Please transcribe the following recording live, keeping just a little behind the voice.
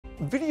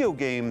Video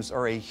games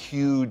are a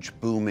huge,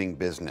 booming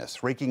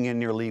business, raking in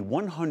nearly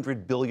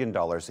 $100 billion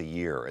a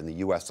year in the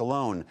U.S.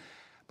 alone.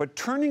 But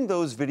turning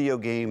those video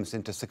games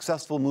into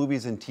successful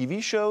movies and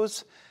TV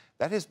shows,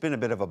 that has been a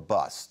bit of a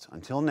bust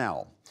until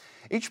now.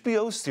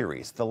 HBO's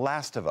series, The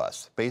Last of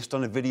Us, based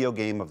on a video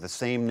game of the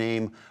same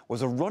name,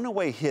 was a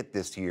runaway hit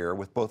this year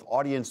with both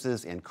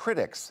audiences and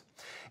critics.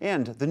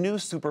 And the new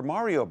Super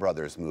Mario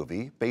Bros.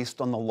 Movie, based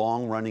on the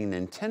long-running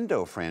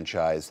Nintendo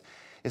franchise,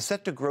 is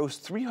set to gross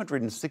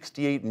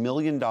 $368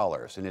 million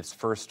in its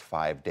first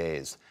 5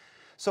 days.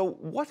 So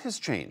what has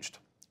changed?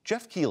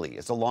 Geoff Keighley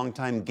is a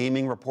longtime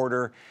gaming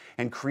reporter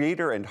and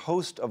creator and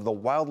host of the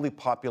wildly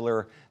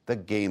popular The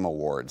Game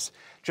Awards.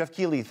 Geoff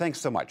Keighley,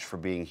 thanks so much for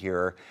being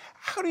here.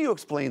 How do you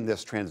explain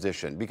this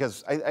transition?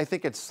 Because I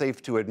think it's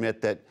safe to admit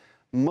that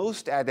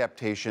most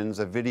adaptations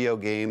of video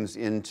games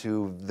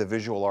into the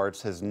visual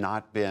arts has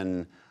not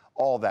been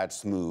all that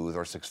smooth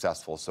or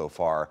successful so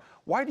far.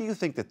 Why do you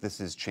think that this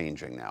is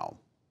changing now?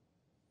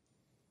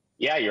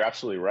 Yeah, you're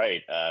absolutely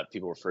right.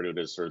 People refer to it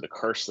as sort of the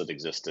curse that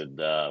existed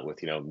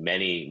with,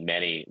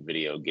 many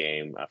video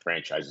game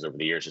franchises over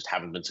the years just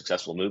haven't been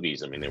successful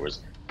movies. I mean, there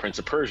was Prince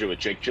of Persia with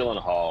Jake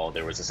Gyllenhaal.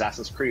 There was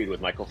Assassin's Creed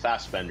with Michael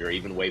Fassbender.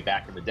 Even way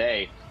back in the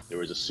day, there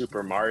was a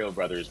Super Mario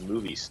Brothers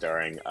movie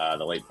starring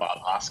the late Bob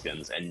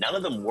Hoskins, and none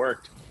of them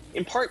worked.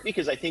 In part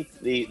because I think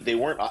they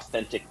weren't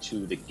authentic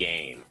to the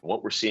game.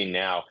 What we're seeing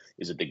now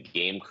is that the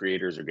game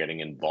creators are getting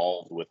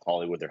involved with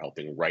Hollywood. They're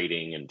helping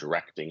writing and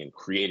directing and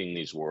creating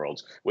these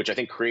worlds, which I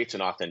think creates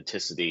an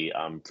authenticity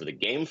for the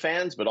game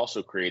fans, but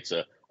also creates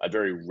a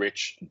very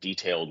rich,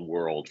 detailed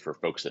world for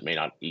folks that may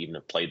not even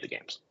have played the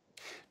games.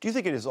 Do you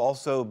think it is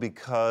also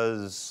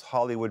because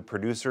Hollywood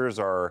producers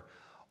are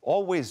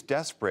always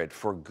desperate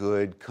for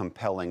good,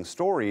 compelling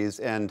stories,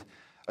 and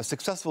a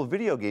successful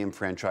video game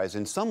franchise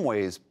in some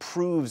ways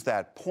proves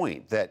that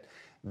point, that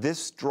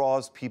this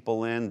draws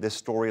people in, this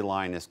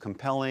storyline is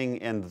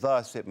compelling, and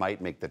thus it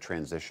might make the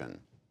transition?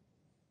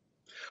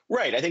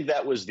 Right. I think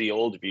that was the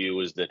old view,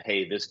 is that,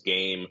 hey, this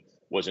game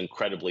was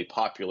incredibly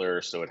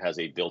popular, so it has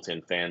a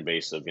built-in fan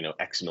base of,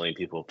 X million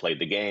people have played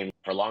the game.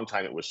 For a long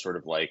time, it was sort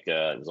of like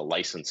it was a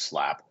license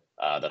slap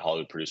that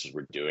Hollywood producers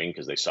were doing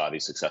because they saw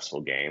these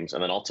successful games.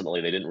 And then ultimately,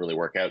 they didn't really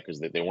work out because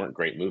they weren't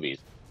great movies.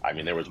 I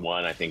mean, there was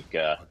one, I think,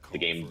 the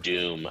game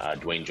Doom,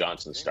 Dwayne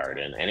Johnson starred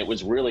in, and it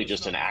was really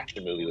just an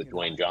action movie with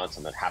Dwayne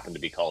Johnson that happened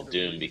to be called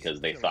Doom because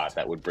they thought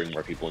that would bring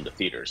more people into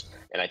theaters.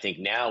 And I think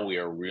now we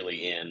are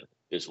really in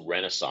this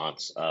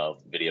renaissance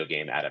of video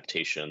game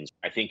adaptations.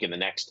 I think in the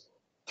next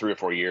 3 or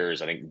 4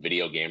 years, I think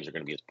video games are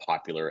going to be as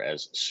popular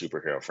as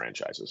superhero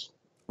franchises.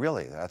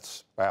 Really?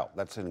 Wow,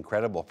 that's an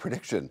incredible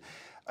prediction.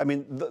 I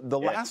mean, The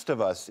Last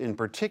of Us in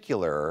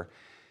particular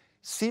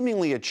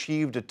seemingly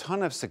achieved a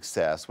ton of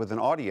success with an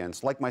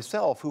audience like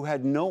myself who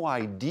had no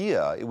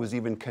idea it was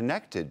even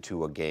connected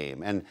to a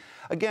game. And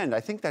again, I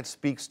think that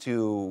speaks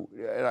to,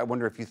 and I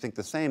wonder if you think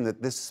the same,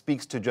 that this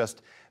speaks to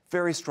just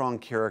very strong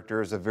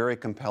characters, a very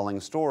compelling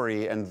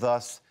story, and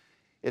thus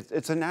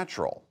it's a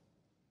natural.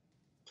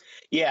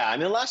 Yeah, I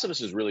mean, The Last of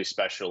Us is really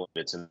special.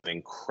 It's an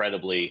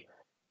incredibly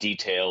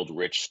detailed,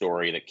 rich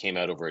story that came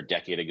out over a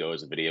decade ago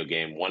as a video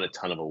game, won a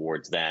ton of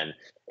awards then.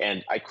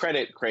 And I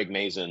credit Craig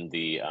Mazin,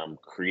 the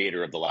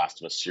creator of the Last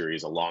of Us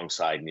series,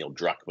 alongside Neil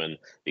Druckmann,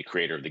 the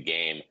creator of the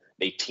game.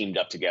 They teamed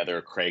up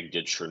together. Craig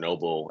did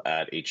Chernobyl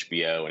at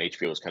HBO, and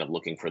HBO was kind of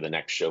looking for the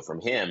next show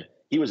from him.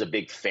 He was a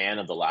big fan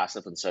of The Last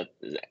of Us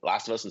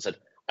and said,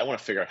 I want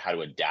to figure out how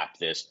to adapt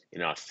this in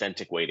an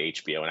authentic way to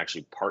HBO, and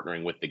actually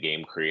partnering with the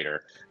game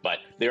creator. But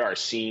there are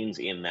scenes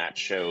in that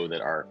show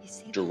that are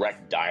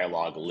direct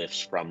dialogue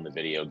lifts from the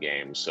video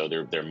game. So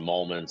they're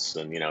moments,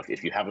 and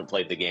if you haven't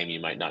played the game, you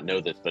might not know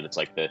this, but it's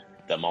like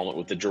the moment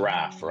with the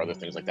giraffe or other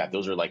things like that.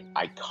 Those are like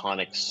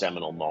iconic,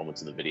 seminal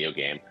moments of the video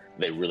game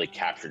they really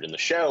captured in the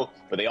show,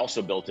 but they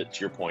also built it,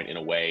 to your point, in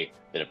a way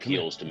that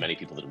appeals to many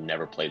people that have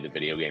never played the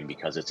video game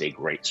because it's a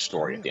great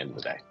story at the end of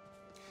the day.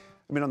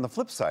 I mean, on the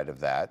flip side of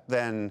that,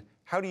 then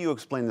how do you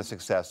explain the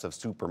success of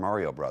Super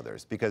Mario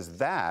Brothers? Because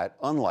that,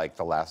 unlike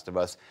The Last of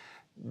Us,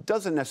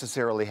 doesn't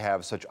necessarily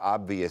have such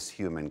obvious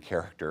human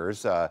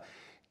characters,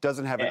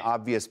 doesn't have an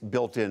obvious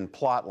built-in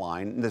plot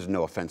line. There's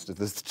no offense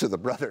to the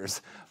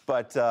brothers,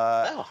 but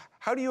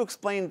how do you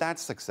explain that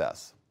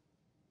success?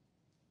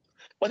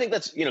 Well, I think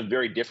that's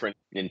very different.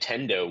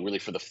 Nintendo really,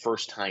 for the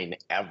first time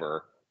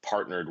ever,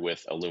 partnered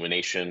with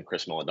Illumination,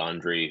 Chris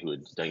Meledandri, who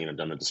had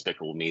done the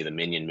Despicable Me, the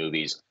Minion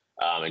movies.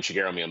 And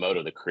Shigeru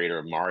Miyamoto, the creator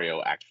of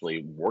Mario,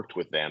 actually worked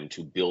with them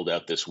to build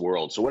out this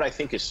world. So what I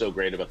think is so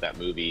great about that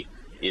movie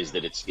is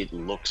that it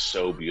looks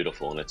so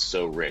beautiful and it's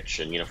so rich.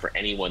 And, for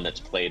anyone that's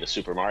played a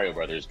Super Mario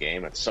Brothers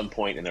game, at some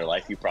point in their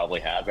life, you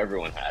probably have,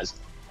 everyone has,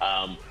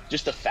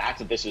 just the fact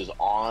that this is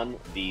on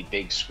the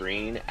big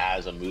screen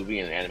as a movie,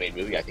 an animated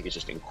movie, I think is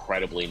just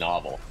incredibly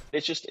novel.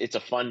 It's a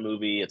fun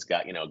movie. It's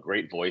got, a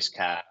great voice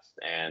cast,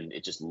 and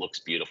it just looks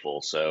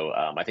beautiful. So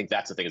I think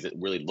that's the thing, is it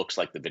really looks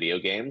like the video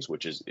games,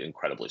 which is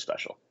incredibly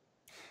special.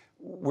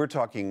 We're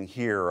talking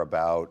here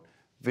about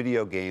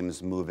video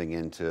games moving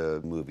into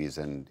movies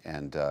and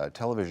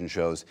television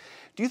shows.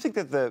 Do you think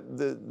that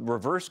the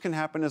reverse can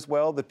happen as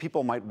well? That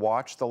people might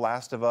watch The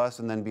Last of Us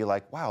and then be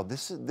like, wow,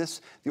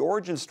 the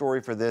origin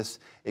story for this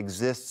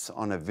exists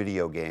on a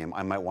video game.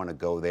 I might want to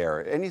go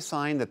there. Any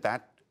sign that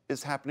that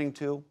is happening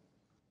too?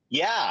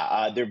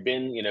 Yeah, there have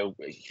been,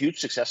 huge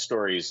success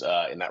stories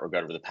in that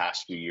regard over the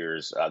past few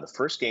years. The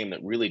first game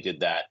that really did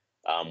that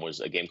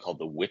was a game called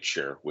The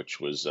Witcher, which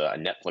was a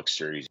Netflix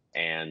series.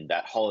 And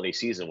that holiday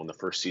season, when the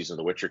first season of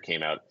The Witcher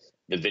came out,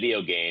 the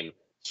video game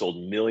sold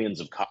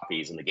millions of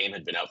copies, and the game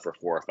had been out for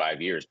 4 or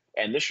 5 years.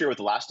 And this year with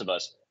The Last of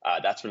Us,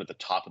 that's been at the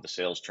top of the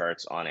sales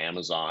charts on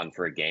Amazon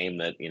for a game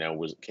that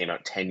came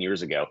out 10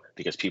 years ago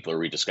because people are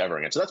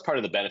rediscovering it. So that's part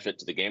of the benefit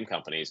to the game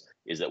companies,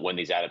 is that when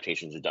these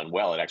adaptations are done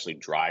well, it actually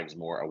drives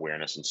more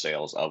awareness and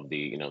sales of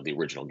the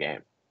original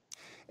game.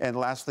 And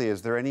lastly,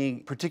 is there any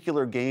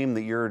particular game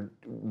that you're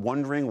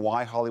wondering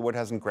why Hollywood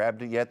hasn't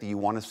grabbed it yet that you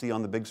want to see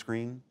on the big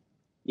screen?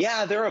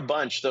 Yeah, there are a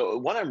bunch. The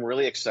one I'm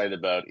really excited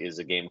about is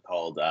a game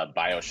called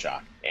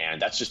BioShock.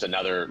 And that's just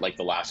another, like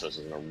The Last of Us,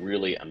 is a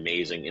really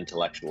amazing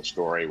intellectual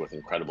story with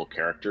incredible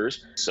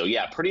characters. So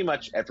yeah, pretty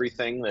much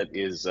everything that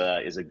is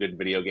a good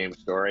video game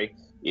story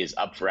is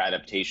up for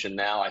adaptation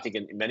now. I think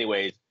in many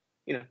ways,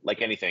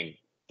 like anything,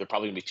 there are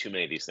probably going to be too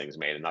many of these things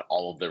made, and not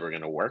all of them are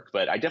going to work.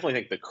 But I definitely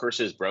think the curse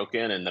is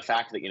broken, and the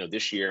fact that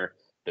this year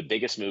the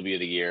biggest movie of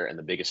the year and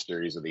the biggest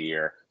series of the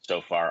year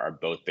so far are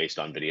both based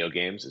on video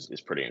games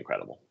is pretty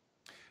incredible.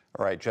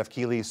 All right, Geoff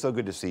Keighley, so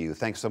good to see you.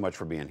 Thanks so much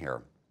for being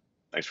here.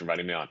 Thanks for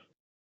inviting me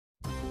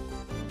on.